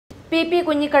P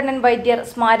Kunhikannan വൈദ്യർ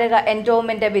സ്മാരക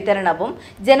endowment വിതരണവും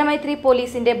ജനമൈത്രി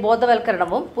പോലീസിന്റെ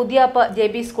ബോധവൽക്കരണവും പുതിയാപ്പ്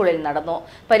ജെബി സ്കൂളിൽ നടന്നു.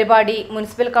 പരിപാടി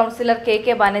മുനിസിപ്പൽ കൌൺസിലർ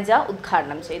കെ വനജ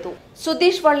ഉദ്ഘാടനം ചെയ്തു.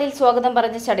 സുധീഷ് വള്ളിൽ സ്വാഗതം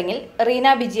പറഞ്ഞ ചടങ്ങിൽ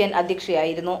റീന വിജയൻ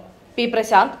അധ്യക്ഷയായിരുന്നു. പി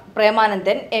പ്രശാന്ത്,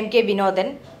 പ്രേമാനന്ദൻ, കെ വിനോദൻ,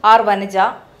 വനജ,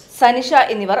 സനിഷ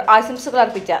എന്നിവർ ആശംസകൾ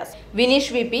അർപ്പിച്ച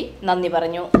വിനീഷ് വി നന്ദി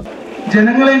പറഞ്ഞു.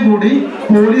 ജനങ്ങളെ കൂടി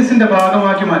പോലീസിന്റെ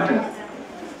ഭാഗമാക്കി മാറ്റുക.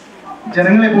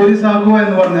 ജനങ്ങളെ പോലീസാക്കുക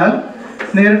എന്ന് പറഞ്ഞാൽ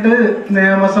നേരിട്ട്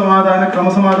നിയമസമാധാന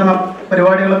ക്രമസമാധാന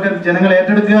പരിപാടികളൊക്കെ ജനങ്ങൾ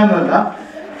ഏറ്റെടുക്കുക എന്നതല്ല.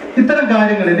 ഇത്തരം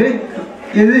കാര്യങ്ങളിൽ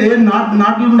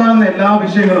നാട്ടിലുണ്ടാകുന്ന എല്ലാ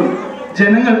വിഷയങ്ങളും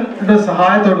ജനങ്ങളുടെ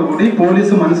സഹായത്തോടു കൂടി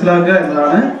പോലീസ് മനസ്സിലാക്കുക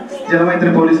എന്നതാണ് ജനമൈത്രി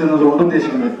പോലീസ് എന്നതുകൊണ്ട്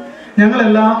ഉദ്ദേശിക്കുന്നത്. ഞങ്ങൾ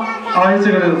എല്ലാ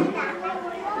ആഴ്ചകളിലും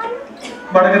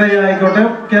വടകരയായിക്കോട്ടെ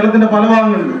കേരളത്തിന്റെ പല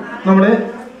ഭാഗങ്ങളിലും നമ്മൾ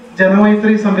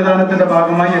ജനമൈത്രി സംവിധാനത്തിന്റെ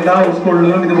ഭാഗമായി എല്ലാ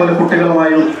സ്കൂളുകളിലും ഇതുപോലെ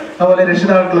കുട്ടികളുമായും അതുപോലെ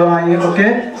രക്ഷിതാക്കളുമായും ഒക്കെ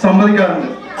സംവദിക്കാറുണ്ട്.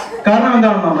 കാരണം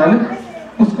എന്താണെന്ന് പറഞ്ഞാൽ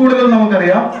സ്കൂളുകൾ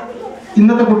നമുക്കറിയാം,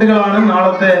 ഇന്നത്തെ കുട്ടികളാണ്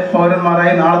നാളത്തെ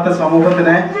പൗരന്മാരായി നാളത്തെ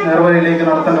സമൂഹത്തിനെ നേർവഴിയിലേക്ക്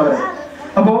നടത്തേണ്ടവർ.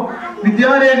 അപ്പോൾ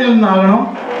വിദ്യാലയങ്ങളിൽ നിന്നാകണം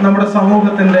നമ്മുടെ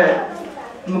സമൂഹത്തിന്റെ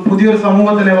പുതിയൊരു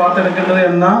സമൂഹത്തിനെ വാർത്തെടുക്കേണ്ടത്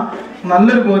എന്ന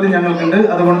നല്ലൊരു ബോധ്യം ഞങ്ങൾക്കുണ്ട്.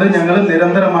 അതുകൊണ്ട് ഞങ്ങൾ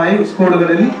നിരന്തരമായി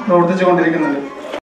സ്കൂളുകളിൽ പ്രവർത്തിച്ചു കൊണ്ടിരിക്കുന്നുണ്ട്.